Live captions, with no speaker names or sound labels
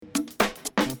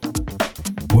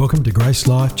Welcome to Grace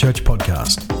Life Church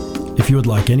Podcast. If you would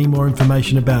like any more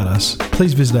information about us,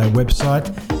 please visit our website,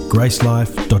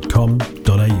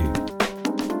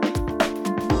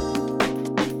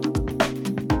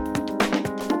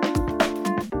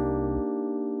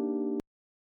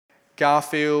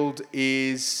 Garfield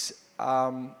is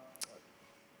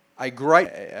a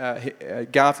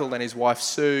great... Garfield and his wife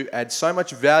Sue add so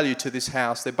much value to this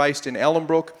house. They're based in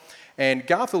Ellenbrook, and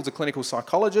Garfield's a clinical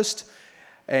psychologist,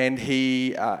 and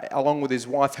he, along with his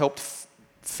wife, helped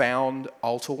found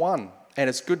Altar One. And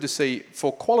it's good to see,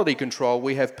 for quality control,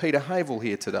 we have Peter Havel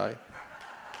here today.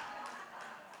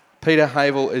 Peter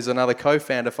Havel is another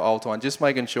co-founder for Altar One. Just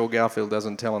making sure Garfield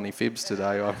doesn't tell any fibs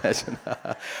today, I imagine.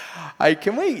 Hey,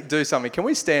 can we do something? Can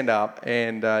we stand up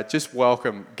and just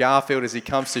welcome Garfield as he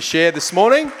comes to share this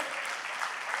morning?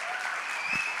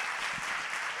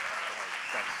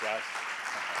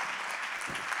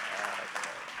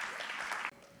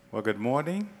 Well, good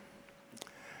morning.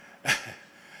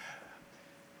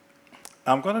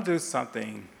 I'm going to do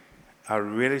something I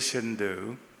really shouldn't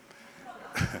do.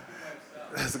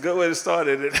 That's a good way to start,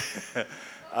 isn't it?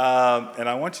 And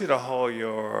I want you to hold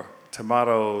your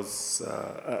tomatoes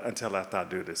until after I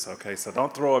do this, okay? So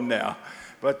don't throw them now.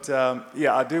 But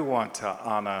yeah, I do want to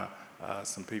honor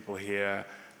some people here.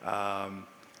 And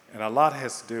a lot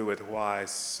has to do with why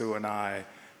Sue and I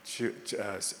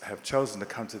have chosen to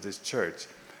come to this church.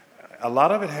 A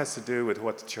lot of it has to do with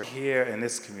what the church here in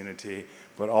this community,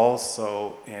 but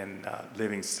also in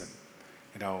Livingston.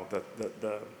 You know,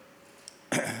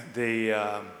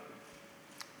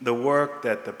 the work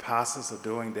that the pastors are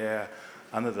doing there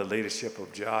under the leadership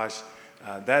of Josh,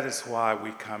 that is why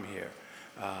we come here.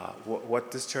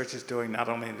 What this church is doing, not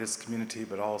only in this community,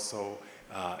 but also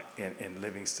in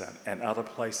Livingston and other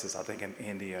places, I think in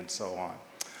India and so on.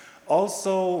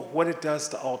 Also, what it does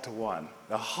to Altar One,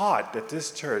 the heart that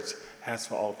this church has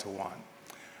for Altar One.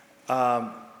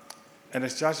 And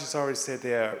as Josh has already said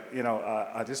there, you know,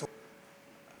 I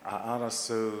honor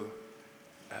Sue.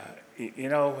 You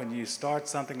know, when you start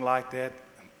something like that,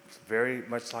 very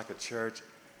much like a church,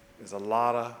 there's a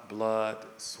lot of blood,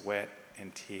 sweat,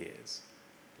 and tears.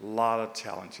 A lot of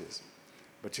challenges.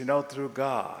 But you know, through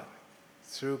God,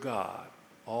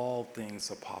 all things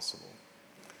are possible.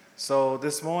 So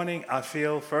this morning, I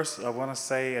want to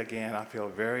say again, I feel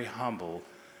very humble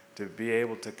to be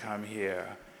able to come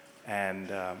here and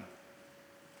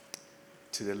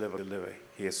to deliver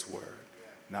His word.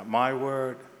 Not my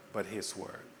word, but His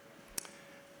word.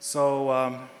 So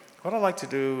what I'd like to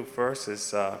do first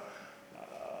is, I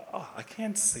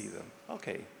can't see them.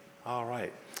 Okay, all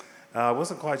right. I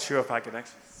wasn't quite sure if I could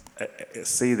actually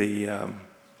see the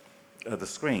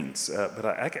screens, but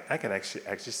I can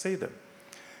actually see them.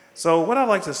 So what I'd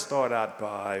like to start out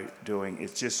by doing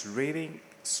is just reading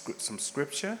some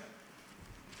scripture.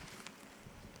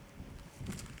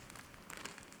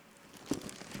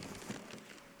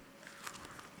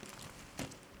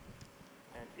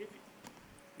 And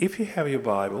if you have your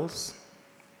Bibles,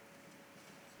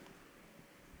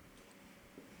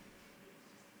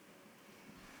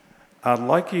 I'd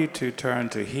like you to turn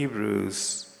to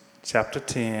Hebrews chapter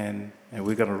 10, and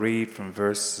we're going to read from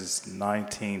verses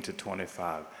 19 to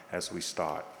 25 as we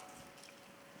start.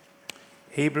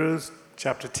 Hebrews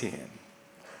chapter 10,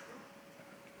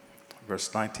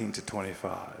 verse 19 to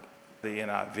 25, the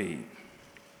NIV.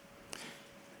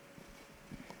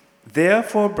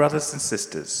 Therefore, brothers and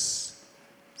sisters,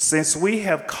 since we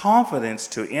have confidence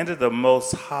to enter the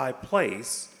most high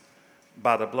place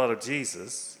by the blood of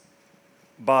Jesus,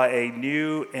 by a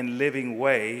new and living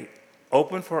way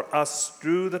open for us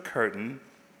through the curtain,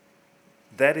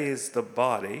 that is the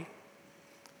body.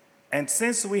 And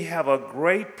since we have a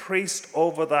great priest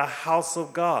over the house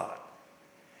of God,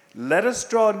 let us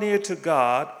draw near to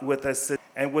God with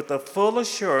a full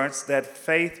assurance that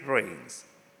faith brings,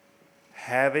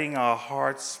 having our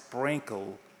hearts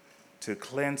sprinkled to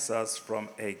cleanse us from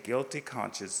a guilty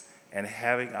conscience and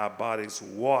having our bodies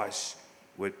washed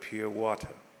with pure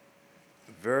water.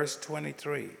 Verse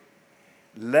 23,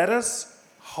 let us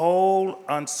hold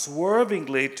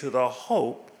unswervingly to the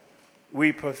hope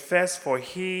we profess, for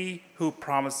He who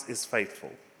promised is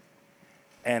faithful.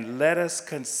 And let us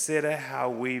consider how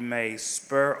we may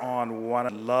spur on one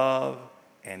another love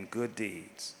and good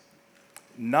deeds,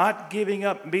 not giving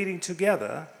up meeting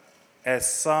together as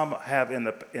some are in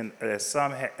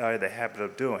the habit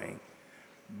of doing,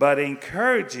 but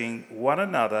encouraging one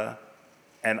another,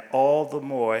 and all the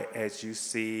more as you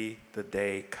see the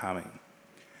day coming.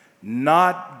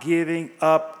 Not giving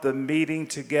up the meeting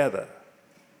together.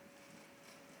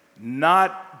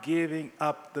 Not giving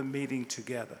up the meeting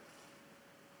together.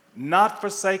 Not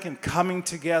forsaking coming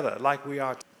together like we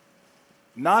are.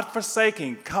 not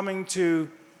forsaking coming to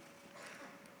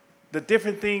the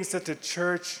different things that the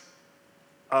church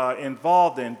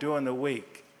involved in during the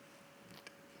week.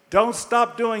 Don't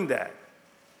stop doing that.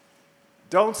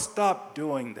 Don't stop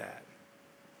doing that.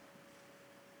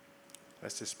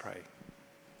 Let's just pray.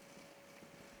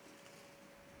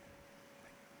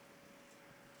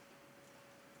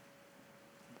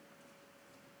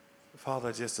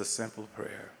 Father, just a simple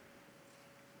prayer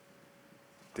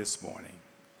this morning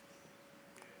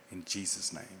in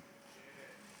Jesus' name.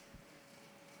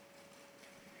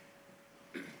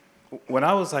 When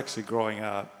I was actually growing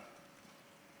up,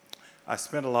 I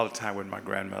spent a lot of time with my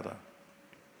grandmother.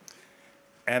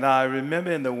 And I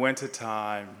remember in the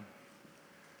wintertime,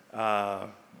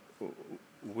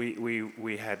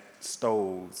 we had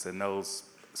stoves, and those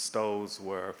stoves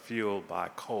were fueled by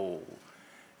coal.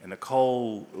 And the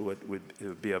coal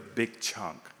would be a big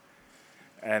chunk.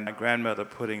 And my grandmother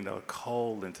putting the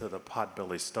coal into the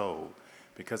potbelly stove,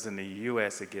 because in the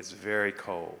U.S. it gets very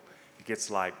cold. It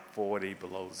gets like 40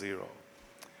 below zero.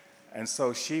 And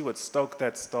so she would stoke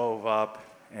that stove up,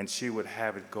 and she would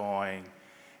have it going.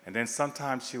 And then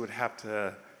sometimes she would have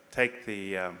to take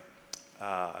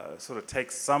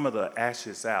take some of the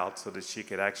ashes out so that she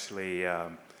could actually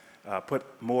put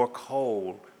more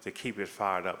coal to keep it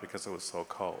fired up because it was so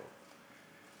cold.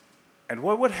 And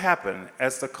what would happen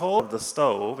as the coal of the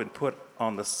stove and put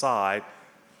on the side,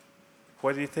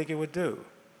 what do you think it would do?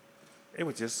 It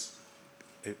would just,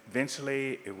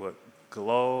 eventually it would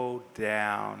glow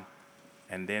down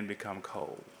and then become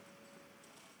cold.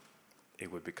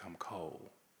 It would become cold.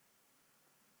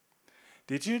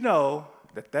 Did you know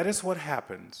that that is what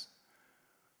happens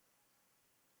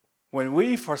when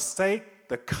we forsake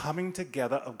the coming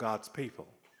together of God's people?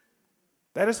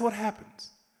 That is what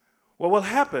happens. What will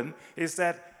happen is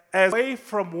that as away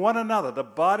from one another, the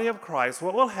body of Christ,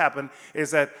 what will happen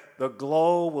is that the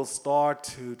glow will start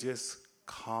to just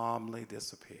calmly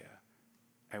disappear,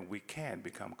 and we can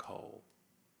become cold.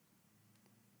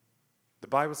 The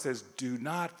Bible says, do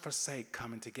not forsake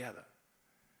coming together.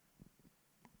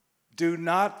 Do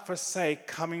not forsake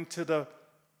coming to the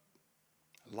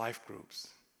life groups.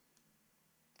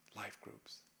 Life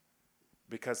groups.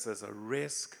 Because there's a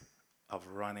risk of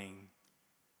running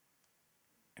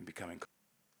and becoming cold.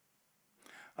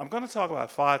 I'm going to talk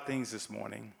about 5 things this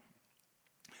morning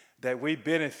that we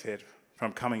benefit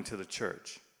from coming to the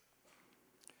church.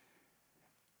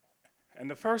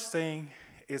 And the first thing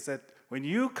is that when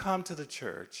you come to the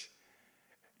church,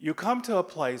 you come to a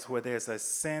place where there's a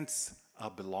sense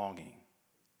of belonging.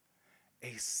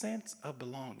 A sense of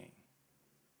belonging.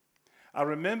 I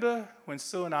remember when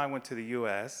Sue and I went to the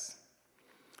U.S.,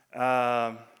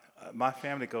 my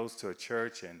family goes to a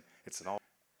church, and it's an old,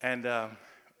 and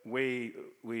we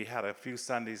had a few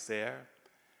Sundays there,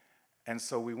 and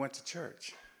so we went to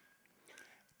church.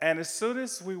 And as soon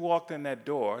as we walked in that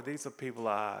door, these are people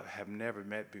I have never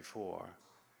met before,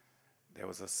 there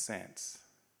was a sense.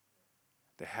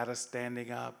 They had us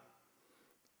standing up.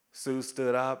 Sue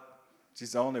stood up.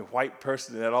 She's the only white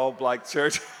person in that all-black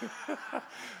church.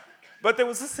 But there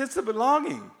was a sense of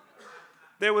belonging.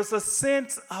 There was a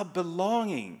sense of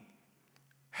belonging.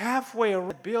 Halfway around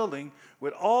the building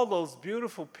with all those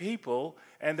beautiful people,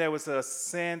 and there was a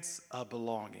sense of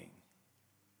belonging.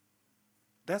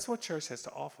 That's what church has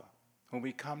to offer. When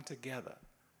we come together,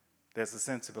 there's a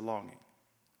sense of belonging.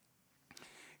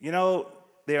 You know,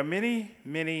 there are many,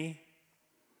 many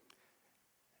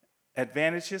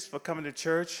advantages for coming to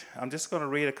church. I'm just going to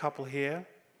read a couple here.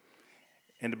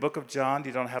 In the book of John,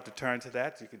 you don't have to turn to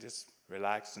that. You can just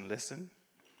relax and listen.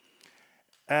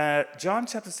 John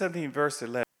chapter 17, verse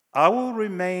 11. I will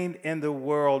remain in the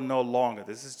world no longer.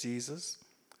 This is Jesus.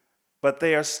 But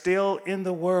they are still in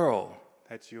the world.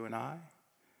 That's you and I.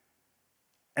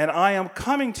 And I am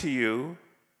coming to you.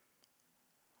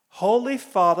 Holy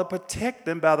Father, protect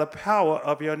them by the power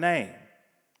of your name.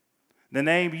 The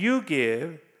name you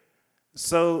give,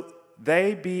 so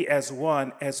they be as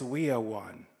one as we are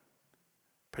one.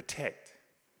 Protect.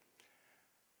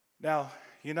 Now,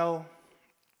 you know,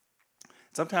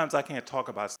 sometimes I can't talk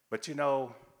about, but you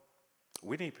know,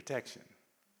 we need protection.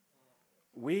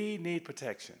 We need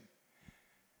protection.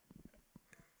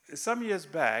 Some years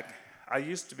back, I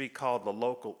used to be called the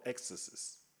local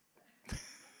exorcist.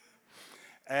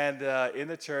 And in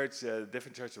the church,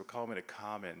 different churches would call me to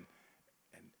come and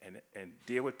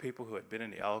deal with people who had been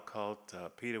in the occult.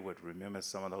 Peter would remember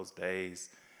some of those days.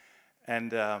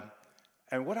 And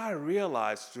what I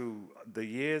realized through the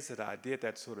years that I did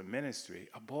that sort of ministry,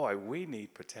 boy, we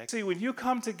need protection. See, when you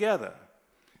come together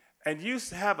and you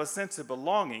have a sense of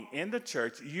belonging in the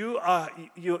church, you're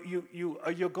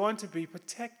going to be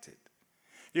protected.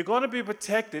 You're going to be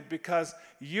protected because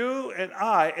you and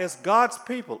I, as God's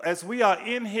people, as we are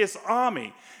in his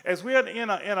army, as we are in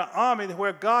an army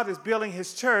where God is building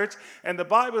his church, and the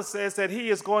Bible says that he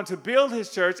is going to build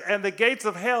his church and the gates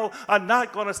of hell are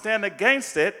not going to stand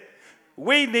against it,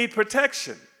 we need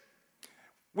protection.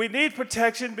 We need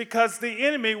protection because the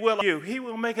enemy he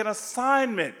will make an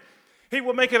assignment. He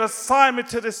will make an assignment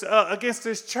to this against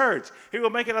this church. He will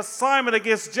make an assignment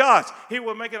against Josh. He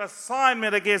will make an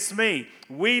assignment against me.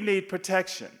 We need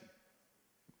protection.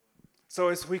 So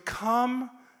as we come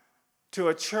to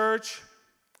a church,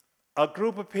 a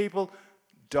group of people,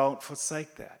 don't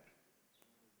forsake that.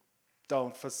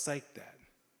 Don't forsake that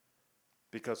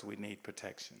because we need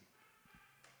protection.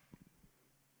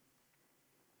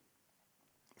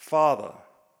 Father,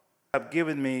 have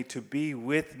given me to be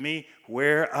with me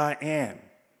where I am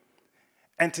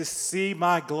and to see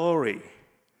my glory,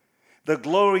 the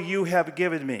glory you have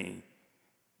given me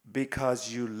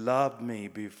because you loved me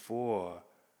before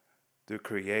the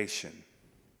creation.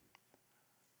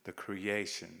 The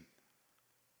creation.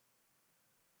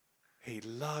 He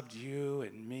loved you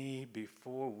and me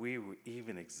before we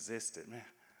even existed. Man,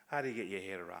 how do you get your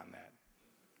head around that?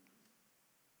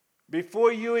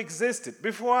 Before you existed,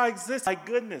 before I existed, my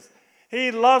goodness, he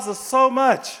loves us so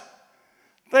much.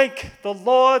 Thank the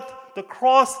Lord, the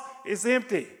cross is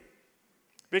empty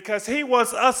because he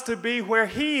wants us to be where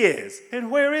he is.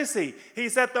 And where is he?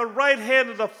 He's at the right hand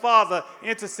of the Father,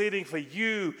 interceding for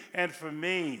you and for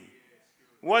me,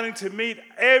 wanting to meet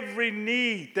every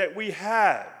need that we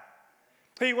have.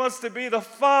 He wants to be the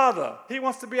Father. He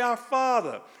wants to be our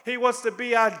Father. He wants to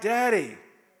be our Daddy.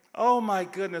 Oh my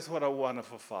goodness, what a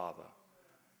wonderful Father.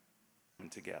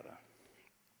 And together.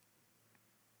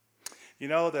 You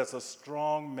know, there's a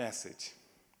strong message.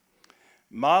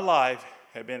 My life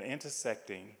had been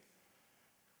intersecting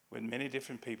with many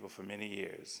different people for many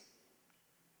years.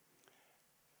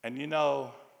 And you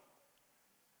know,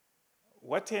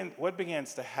 what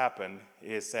begins to happen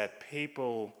is that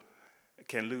people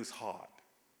can lose heart.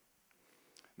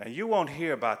 Now, you won't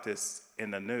hear about this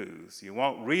in the news. You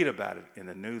won't read about it in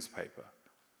the newspaper.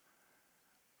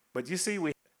 But you see,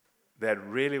 that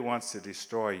really wants to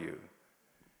destroy you.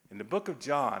 In the book of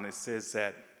John, it says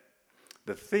that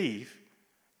the thief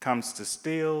comes to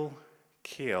steal,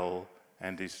 kill,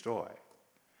 and destroy.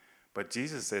 But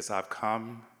Jesus says, I've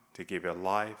come to give you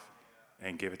life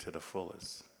and give it to the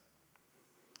fullest.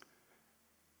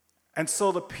 And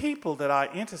so the people that I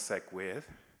intersect with,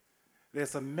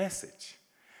 there's a message.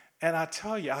 And I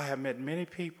tell you, I have met many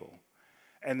people,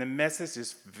 and the message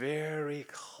is very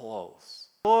close.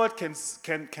 The Lord can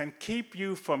keep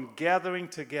you from gathering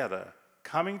together,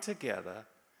 coming together.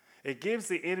 It gives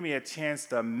the enemy a chance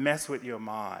to mess with your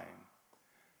mind.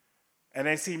 And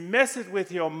as he messes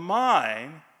with your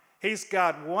mind, he's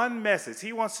got one message.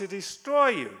 He wants to destroy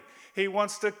you. He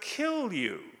wants to kill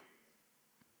you.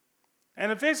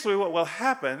 And eventually what will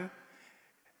happen,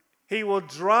 he will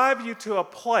drive you to a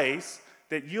place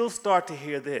that you'll start to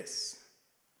hear this.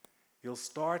 You'll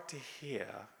start to hear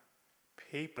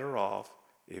people are off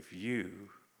if you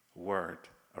weren't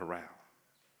around.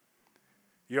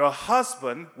 Your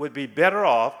husband would be better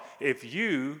off if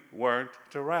you weren't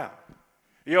around.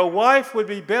 Your wife would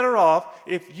be better off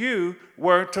if you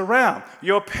weren't around.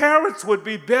 Your parents would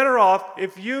be better off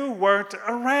if you weren't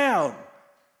around.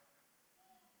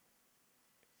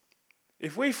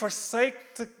 If we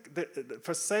forsake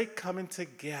coming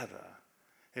together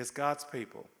as God's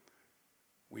people,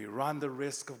 we run the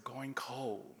risk of going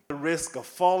cold, the risk of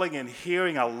falling and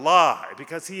hearing a lie,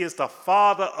 because he is the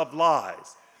father of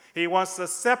lies. He wants to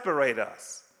separate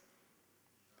us.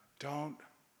 Don't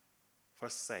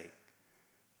forsake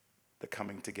the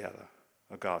coming together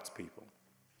of God's people.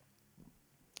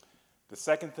 The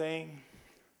second thing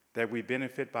that we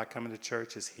benefit by coming to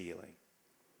church is healing.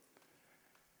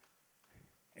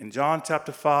 In John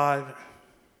chapter 5,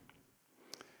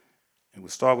 and we'll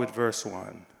start with verse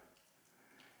 1.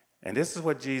 And this is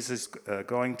what Jesus,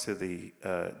 going to the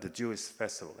Jewish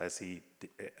festival, as he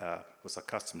was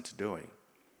accustomed to doing.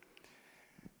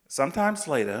 Sometimes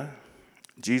later,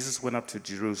 Jesus went up to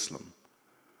Jerusalem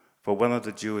for one of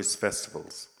the Jewish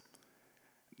festivals.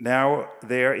 Now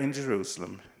there in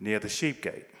Jerusalem, near the sheep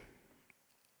gate.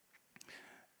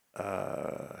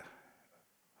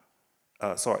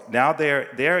 Now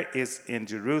there is in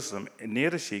Jerusalem, near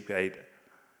the sheep gate,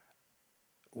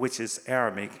 which is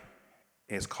Aramaic,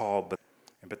 is called,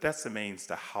 and Bethesda means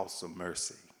the house of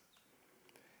mercy,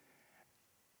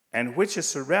 and which is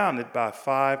surrounded by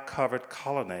 5 covered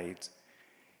colonnades.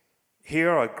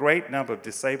 Here a great number of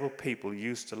disabled people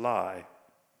used to lie,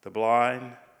 the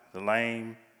blind, the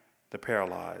lame, the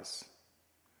paralyzed.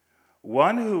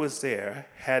 One who was there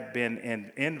had been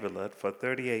an invalid for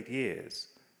 38 years.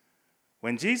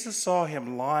 When Jesus saw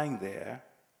him lying there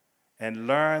and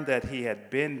learned that he had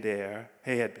been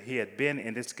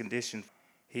in this condition,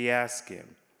 he asked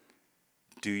him,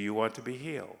 "Do you want to be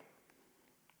healed?"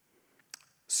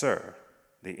 "Sir,"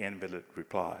 the invalid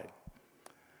replied,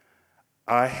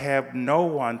 "I have no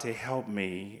one to help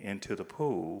me into the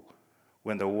pool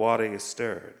when the water is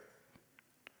stirred.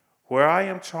 Where I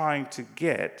am trying to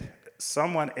get,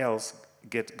 someone else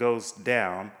goes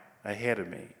down ahead of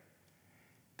me."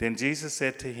 Then Jesus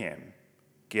said to him,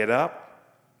 "Get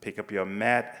up, pick up your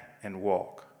mat, and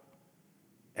walk."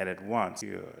 And at once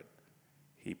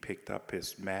he picked up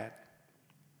his mat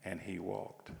and he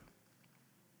walked.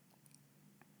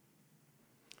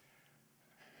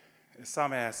 And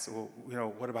some ask,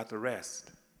 well, what about the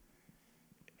rest?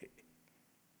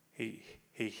 He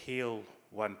healed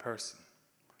one person.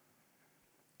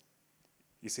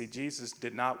 You see, Jesus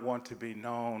did not want to be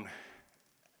known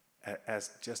as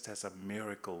just as a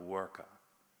miracle worker.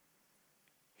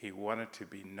 He wanted to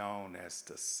be known as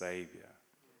the Savior.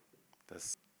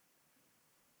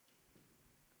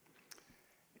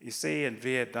 You see, in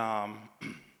Vietnam,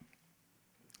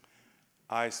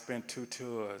 I spent 2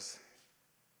 tours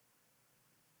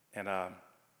in a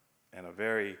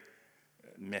very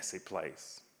messy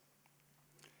place.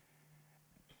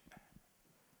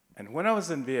 And when I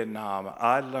was in Vietnam,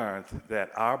 I learned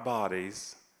that our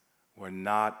bodies were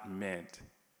not meant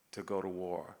to go to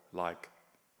war like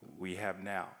we have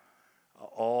now.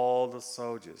 All the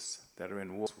soldiers that are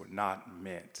in war were not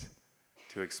meant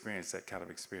to experience that kind of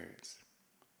experience.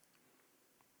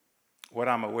 What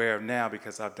I'm aware of now,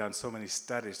 because I've done so many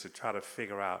studies to try to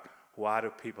figure out why do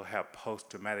people have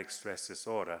post-traumatic stress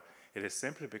disorder, it is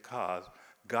simply because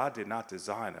God did not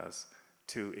design us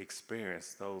to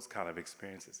experience those kind of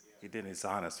experiences. He didn't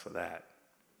design us for that.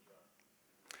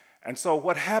 And so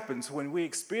what happens when we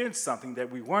experience something that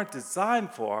we weren't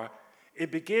designed for, it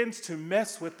begins to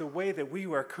mess with the way that we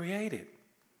were created.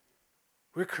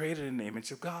 We're created in the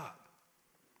image of God.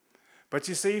 But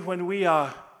you see, when we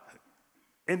are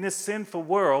in this sinful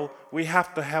world, we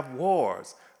have to have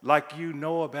wars, like you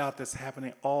know about that's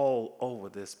happening all over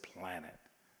this planet.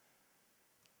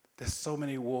 There's so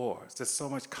many wars. There's so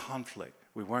much conflict.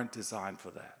 We weren't designed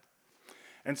for that.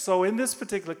 And so in this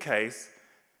particular case,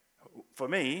 for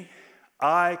me,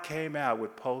 I came out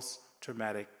with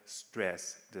post-traumatic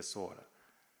stress disorder.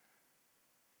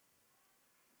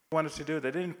 They wanted to do,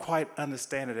 they didn't quite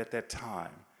understand it at that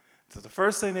time. So the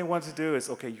first thing they wanted to do is,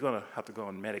 okay, you're going to have to go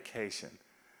on medication.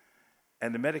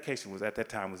 And the medication was, at that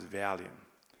time, was Valium.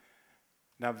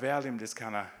 Now, Valium just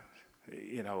kind of,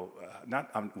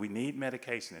 we need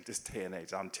medication at this day and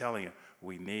age. I'm telling you,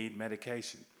 we need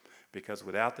medication, because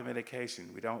without the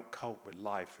medication, we don't cope with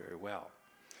life very well.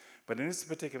 But in this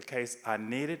particular case, I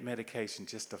needed medication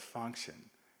just to function,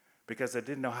 because I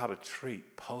didn't know how to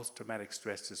treat post-traumatic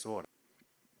stress disorder.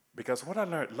 Because what I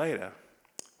learned later,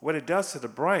 what it does to the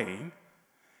brain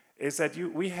is that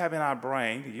we have in our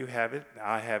brain, you have it,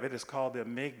 I have it, it's called the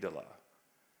amygdala.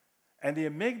 And the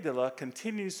amygdala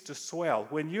continues to swell.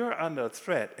 When you're under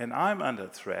threat and I'm under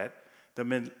threat, the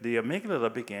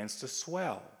amygdala begins to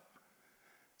swell.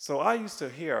 So I used to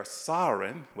hear a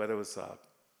siren, whether it was a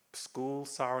school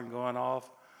siren going off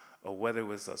or whether it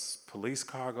was a police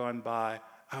car going by,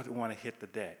 I would want to hit the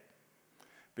deck,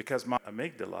 because my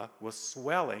amygdala was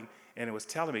swelling and it was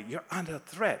telling me, you're under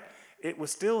threat. It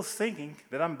was still thinking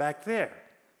that I'm back there.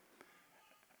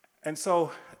 And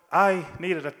so I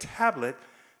needed a tablet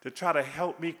to try to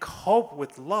help me cope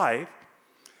with life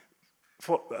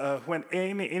for when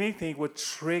anything would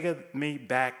trigger me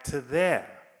back to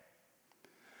there.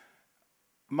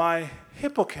 My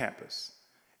hippocampus,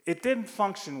 it didn't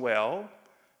function well,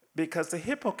 because the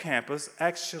hippocampus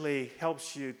actually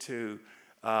helps you to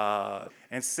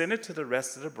and send it to the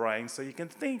rest of the brain so you can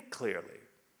think clearly.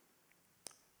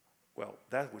 Well,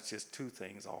 that was just 2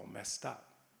 things all messed up.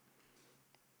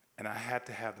 And I had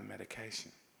to have the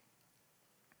medication.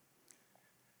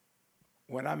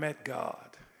 When I met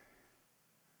God,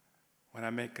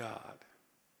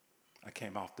 I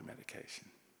came off the medication.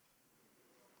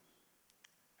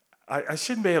 I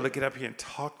shouldn't be able to get up here and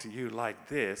talk to you like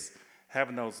this,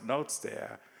 having those notes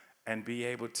there, and be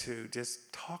able to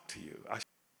just talk to you.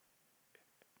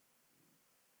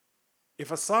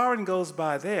 If a siren goes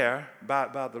by there,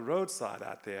 by the roadside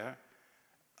out there,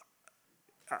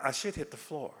 I should hit the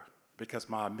floor, because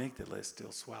my amygdala is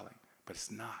still swelling, but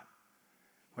it's not.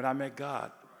 When I met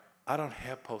God, I don't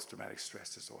have post-traumatic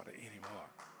stress disorder anymore.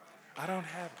 I don't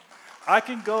have it. I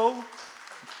can go,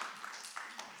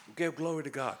 give glory to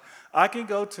God. I can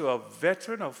go to a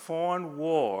veteran of foreign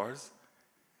wars,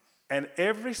 and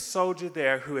every soldier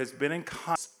there who has been in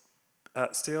conflict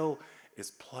still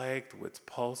is plagued with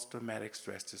post-traumatic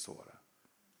stress disorder.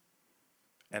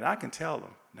 And I can tell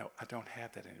them, no, I don't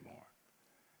have that anymore.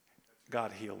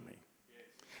 God healed me.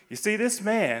 You see, this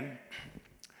man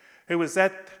who was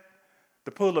at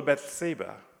the pool of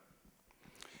Bethsaida,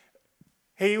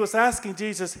 he was asking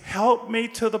Jesus, help me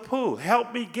to the pool.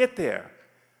 Help me get there.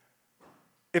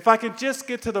 If I can just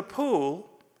get to the pool,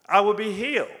 I will be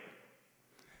healed.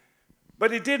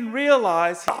 But he didn't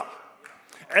realize.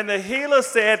 And the healer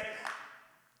said,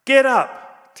 get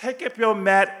up, take up your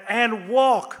mat and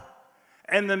walk.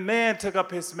 And the man took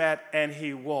up his mat and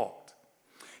he walked.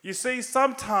 You see,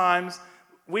 sometimes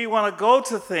we want to go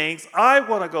to things, I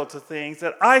want to go to things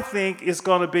that I think is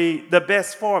going to be the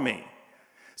best for me.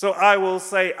 So I will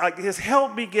say, just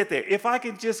help me get there. If I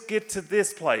can just get to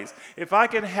this place, if I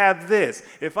can have this,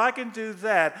 if I can do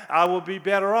that, I will be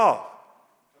better off.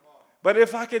 But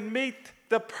if I can meet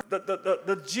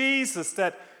the Jesus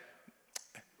that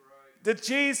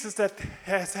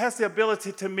has the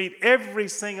ability to meet every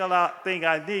single thing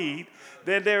I need,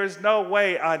 then there is no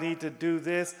way I need to do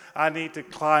this. I need to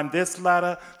climb this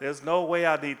ladder. There's no way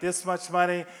I need this much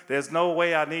money. There's no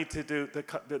way I need to do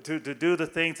the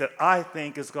things that I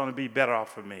think is going to be better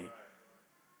off for me.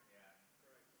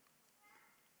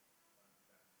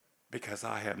 Because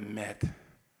I have met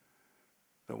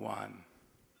the one,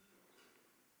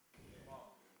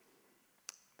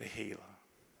 the healer.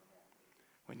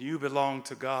 When you belong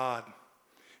to God,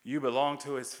 you belong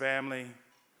to his family,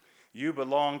 you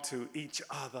belong to each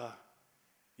other,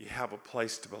 you have a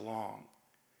place to belong.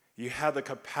 You have the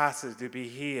capacity to be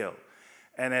healed.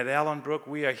 And at Ellenbrook,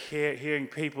 we are hearing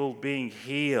people being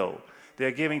healed.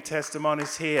 They're giving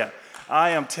testimonies here.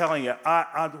 I am telling you,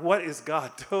 what is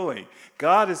God doing?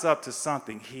 God is up to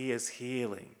something. He is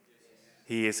healing.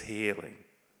 He is healing.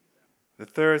 The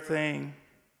third thing,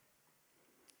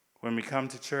 when we come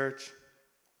to church,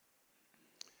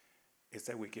 is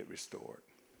that we get restored.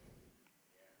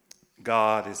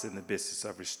 God is in the business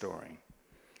of restoring.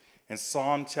 In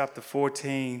Psalm chapter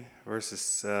 14,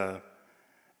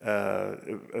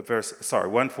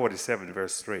 147,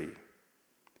 verse 3,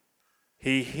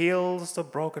 he heals the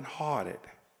brokenhearted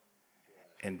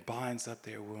and binds up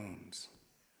their wounds.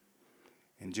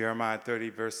 In Jeremiah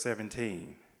 30, verse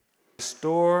 17,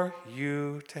 restore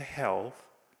you to health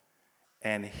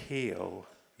and heal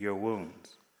your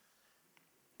wounds.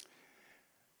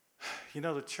 You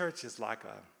know, the church is like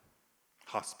a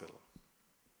hospital.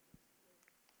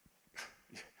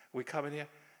 We come in here,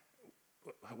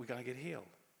 we're going to get healed.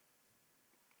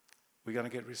 We're going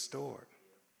to get restored.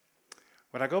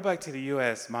 When I go back to the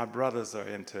U.S., my brothers are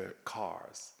into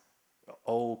cars,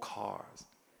 old cars.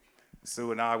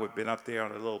 Sue and I would have been up there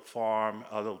on a little farm,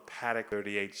 a little paddock,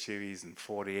 38 Chevys and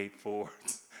 48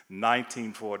 Fords,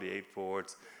 1948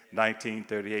 Fords,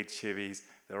 1938 Chevys.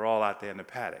 They're all out there in the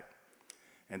paddock.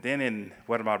 And then in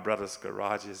one of my brother's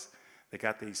garages, they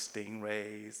got these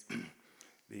Stingrays,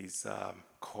 these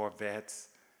Corvettes,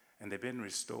 and they've been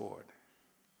restored.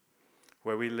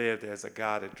 Where we live, there's a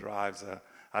guy that drives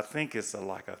I think it's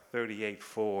like a 38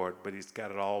 Ford, but he's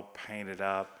got it all painted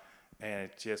up,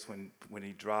 and it just, when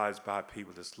he drives by,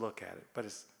 people just look at it. But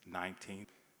it's 19.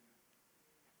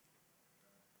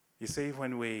 You see,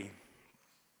 when we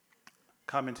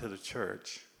come into the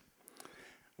church,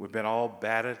 we've been all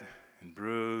battered and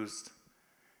bruised.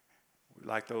 We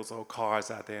like those old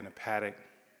cars out there in the paddock.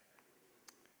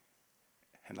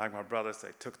 And like my brothers, they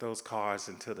took those cars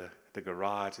into the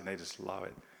garage and they just love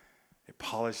it. They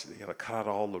polish it, cut out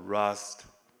all the rust.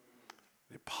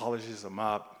 They polishes them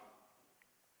up,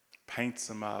 paints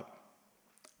them up,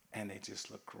 and they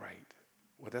just look great.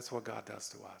 Well, that's what God does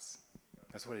to us.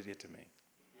 That's what he did to me.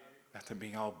 After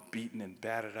being all beaten and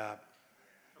battered up,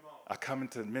 I come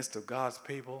into the midst of God's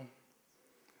people.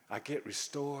 I get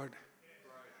restored.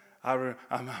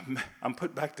 I'm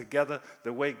put back together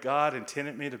the way God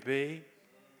intended me to be.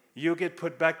 You'll get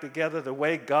put back together the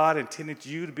way God intended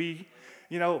you to be.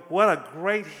 You know, what a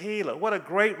great healer. What a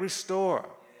great restorer.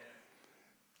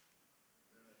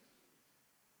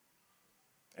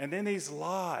 And then these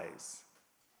lies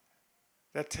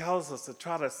that tells us to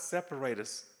try to separate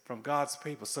us from God's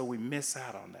people, so we miss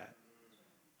out on that.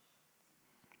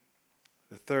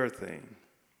 The third thing,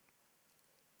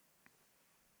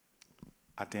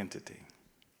 identity.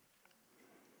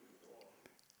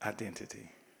 Identity.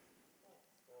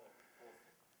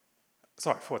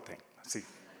 Sorry, fourth thing.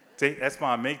 See, that's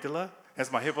my amygdala.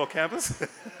 That's my hippocampus.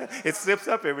 It slips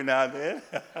up every now and then.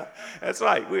 That's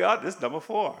right. This is number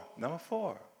four. Number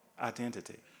four,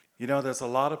 identity. You know, there's a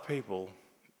lot of people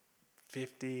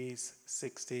 50s,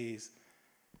 60s,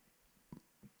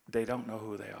 they don't know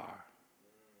who they are.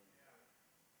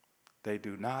 They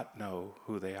do not know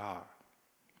who they are.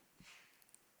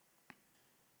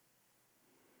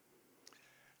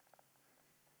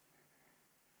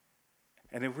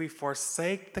 And if we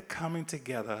forsake the coming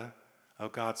together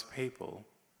of God's people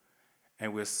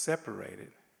and we're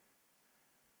separated,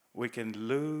 we can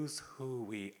lose who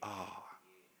we are.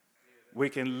 We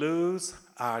can lose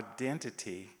our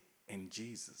identity in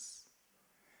Jesus.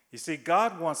 You see,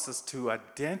 God wants us to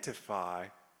identify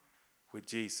with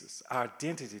Jesus, our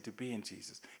identity to be in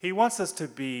Jesus. He wants us to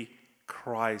be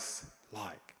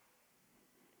Christ-like.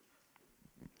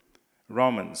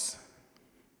 Romans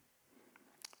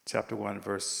chapter 1,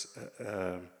 verse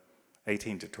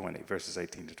 18 to 20, verses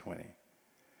 18 to 20.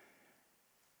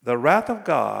 The wrath of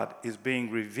God is being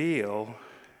revealed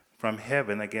from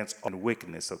heaven against the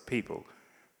wickedness of people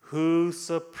who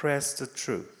suppress the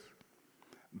truth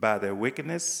by their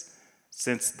wickedness,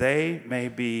 since they may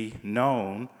be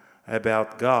known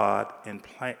about God and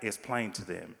is plain to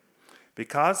them.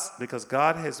 Because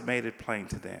God has made it plain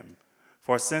to them.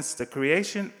 For since the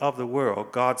creation of the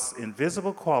world, God's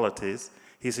invisible qualities,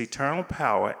 his eternal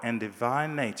power and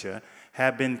divine nature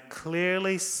have been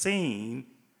clearly seen,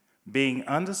 being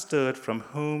understood from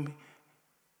whom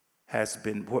has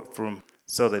been from,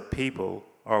 so that people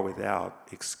are without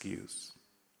excuse.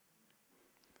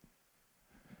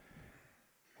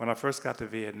 When I first got to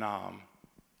Vietnam,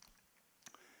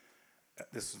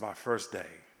 this was my first day,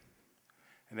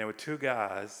 and there were two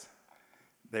guys.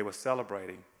 They were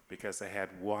celebrating because they had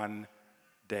 1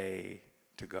 day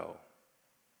to go.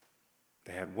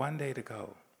 They had 1 day to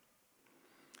go.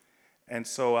 And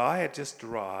so I had just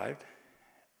arrived,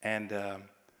 and you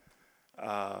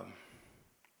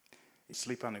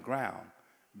sleep on the ground,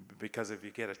 because if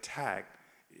you get attacked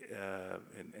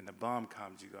and the bomb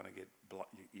comes, you're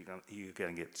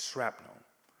gonna get shrapnel.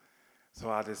 So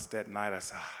that night I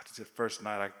said, the first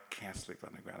night I can't sleep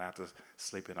on the ground. I have to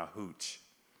sleep in a hooch.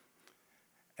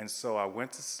 And so I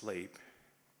went to sleep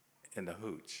in the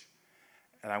hooch.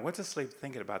 And I went to sleep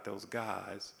thinking about those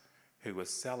guys who were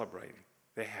celebrating.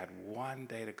 They had 1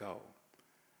 day to go.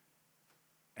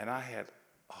 And I had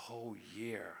a whole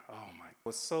year. Oh my. I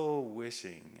was so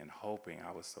wishing and hoping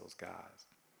I was those guys.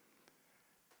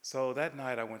 So that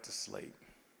night I went to sleep.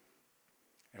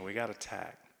 And we got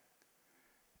attacked.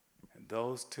 And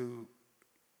those two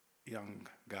young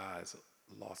guys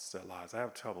lost their lives. I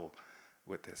have trouble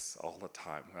with this all the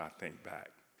time when I think back,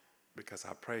 because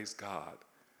I praise God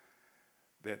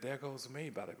that there goes me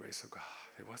by the grace of God.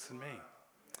 It wasn't me.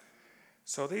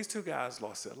 So these two guys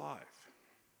lost their life.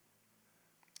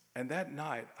 And that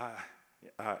night,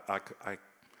 I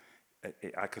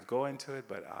could go into it,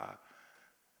 but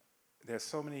there's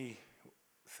so many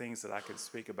things that I can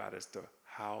speak about as to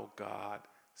how God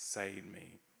saved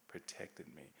me, protected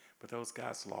me. But those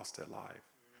guys lost their life.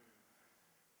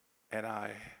 And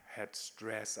I had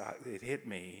stress. It hit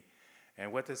me.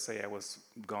 And what they say, I was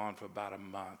gone for about a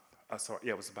month.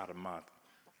 It was about a month.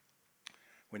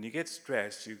 When you get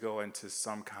stressed, you go into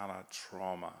some kind of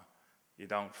trauma. You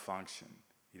don't function.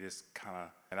 You just kind of,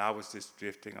 and I was just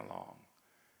drifting along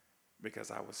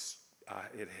because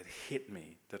it had hit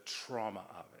me, the trauma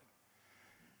of it.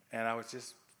 And I was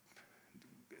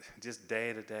just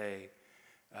day to day,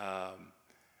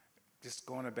 just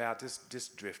going about,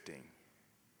 just drifting.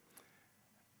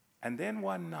 And then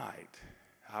one night,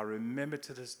 I remember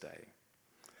to this day,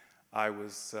 I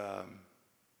was,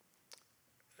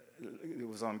 it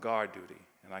was on guard duty,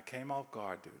 and I came off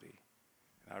guard duty,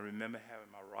 and I remember having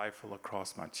my rifle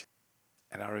across my chest,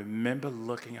 and I remember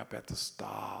looking up at the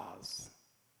stars,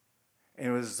 and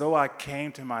it was as though I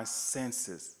came to my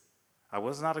senses. I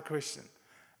was not a Christian.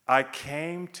 I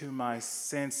came to my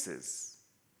senses,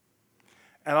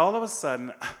 and all of a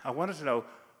sudden, I wanted to know,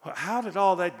 how did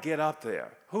all that get up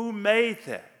there? Who made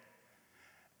that?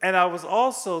 And I was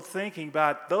also thinking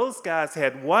about those guys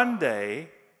had 1 day,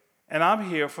 and I'm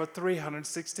here for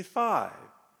 365.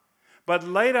 But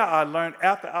later I learned,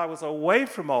 after I was away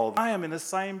from all that, I am in the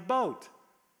same boat.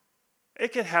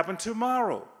 It could happen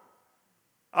tomorrow.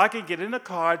 I could get in a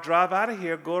car, drive out of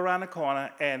here, go around the corner,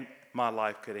 and my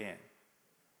life could end.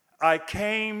 I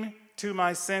came to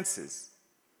my senses.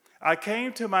 I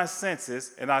came to my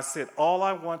senses, and I said, all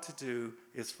I want to do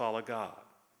is follow God.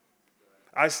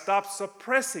 I stopped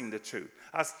suppressing the truth.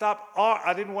 I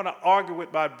didn't want to argue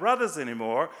with my brothers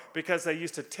anymore because they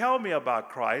used to tell me about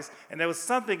Christ, and there was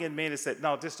something in me that said,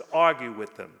 no, just argue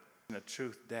with them. The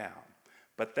truth down.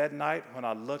 But that night when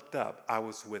I looked up, I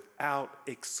was without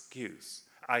excuse.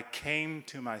 I came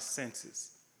to my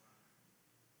senses.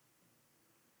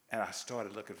 and I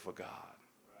started looking for God.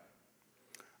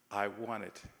 I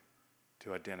wanted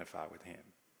to identify with him.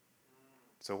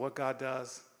 So what God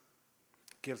does,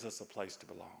 gives us a place to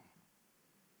belong.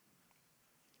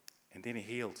 And then he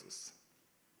heals us.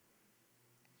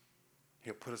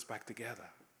 He'll put us back together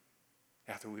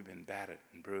after we've been battered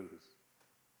and bruised.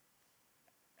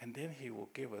 And then he will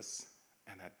give us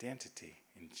an identity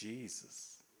in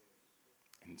Jesus.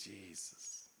 In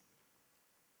Jesus.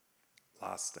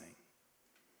 Last thing.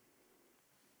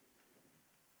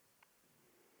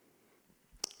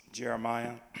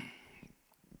 Jeremiah,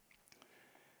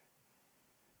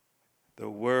 the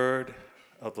word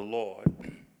of the Lord.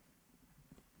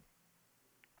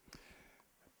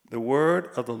 The word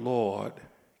of the Lord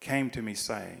came to me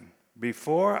saying,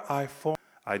 before I formed,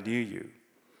 I knew you.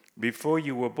 Before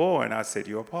you were born, I set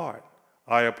you apart.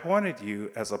 I appointed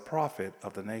you as a prophet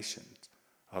of the nations,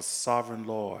 a sovereign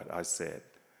Lord, I said.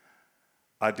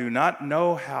 I do not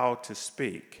know how to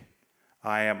speak.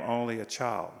 I am only a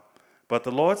child. But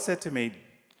the Lord said to me,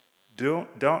 do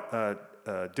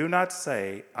not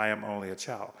say, I am only a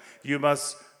child. You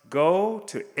must go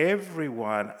to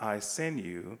everyone I send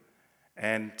you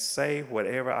and say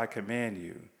whatever I command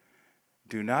you.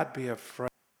 Do not be afraid.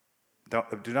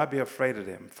 Do not be afraid of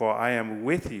them, for I am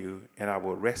with you and I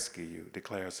will rescue you,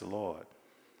 declares the Lord.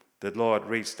 The Lord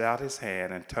reached out his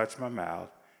hand and touched my mouth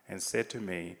and said to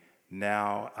me,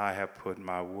 now I have put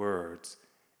my words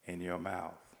in your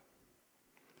mouth.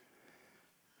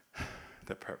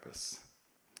 The purpose.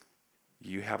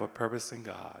 You have a purpose in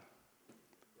God.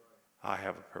 I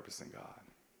have a purpose in God.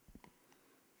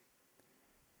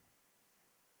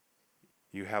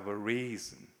 You have a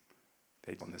reason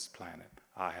that you're on this planet.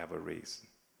 I have a reason.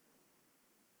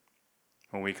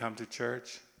 When we come to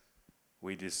church,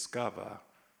 we discover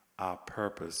our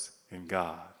purpose in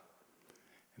God.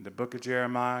 In the book of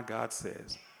Jeremiah, God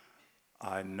says,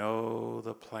 I know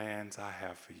the plans I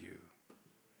have for you,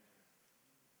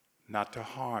 not to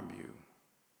harm you,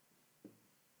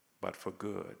 but for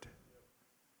good,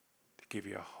 to give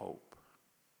you a hope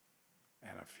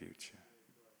and a future.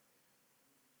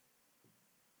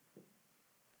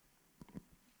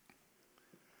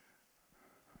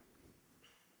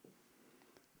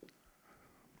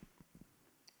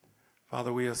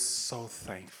 Father, we are so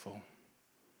thankful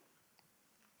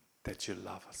that you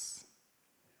love us.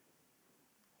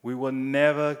 We will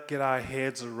never get our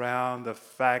heads around the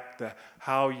fact that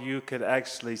how you could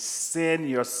actually send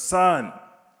your son,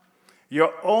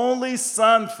 your only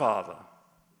son, Father,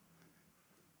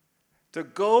 to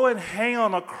go and hang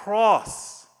on a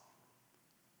cross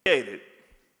and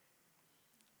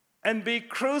be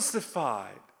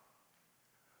crucified.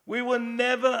 We will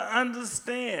never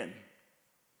understand.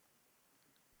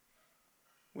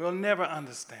 We'll never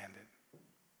understand it.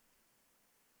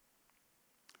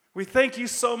 We thank you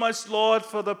so much, Lord,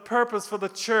 for the purpose for the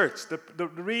church, the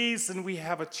reason we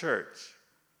have a church,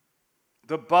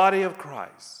 the body of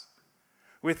Christ.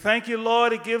 We thank you,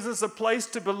 Lord, it gives us a place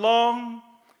to belong.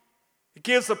 It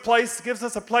gives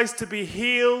us a place to be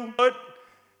healed,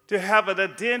 to have an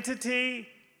identity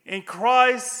in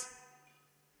Christ,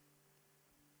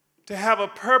 to have a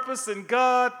purpose in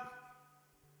God.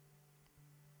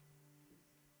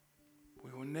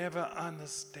 We will never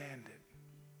understand it.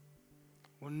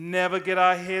 We'll never get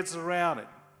our heads around it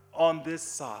on this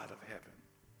side of heaven.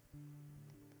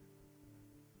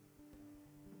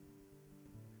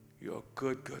 You're a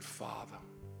good, good Father.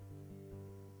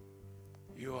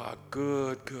 You are a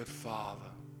good, good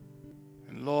Father.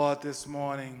 And Lord, this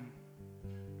morning,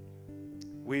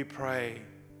 we pray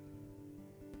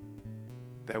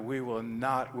that we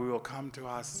will come to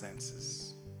our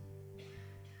senses,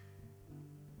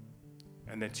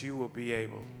 and that you will be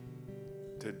able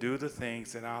to do the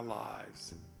things in our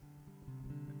lives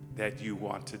that you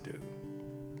want to do.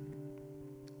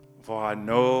 For I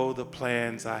know the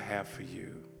plans I have for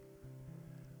you,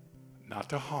 not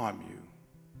to harm you,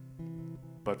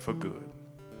 but for good,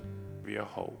 be a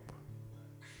hope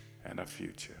and a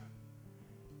future.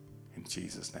 In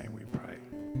Jesus' name we pray.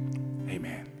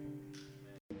 Amen.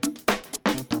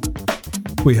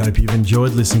 We hope you've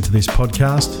enjoyed listening to this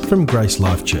podcast from Grace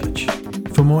Life Church.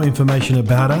 For more information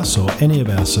about us or any of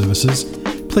our services,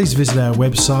 please visit our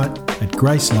website at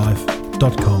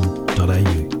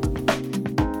gracelife.com.au.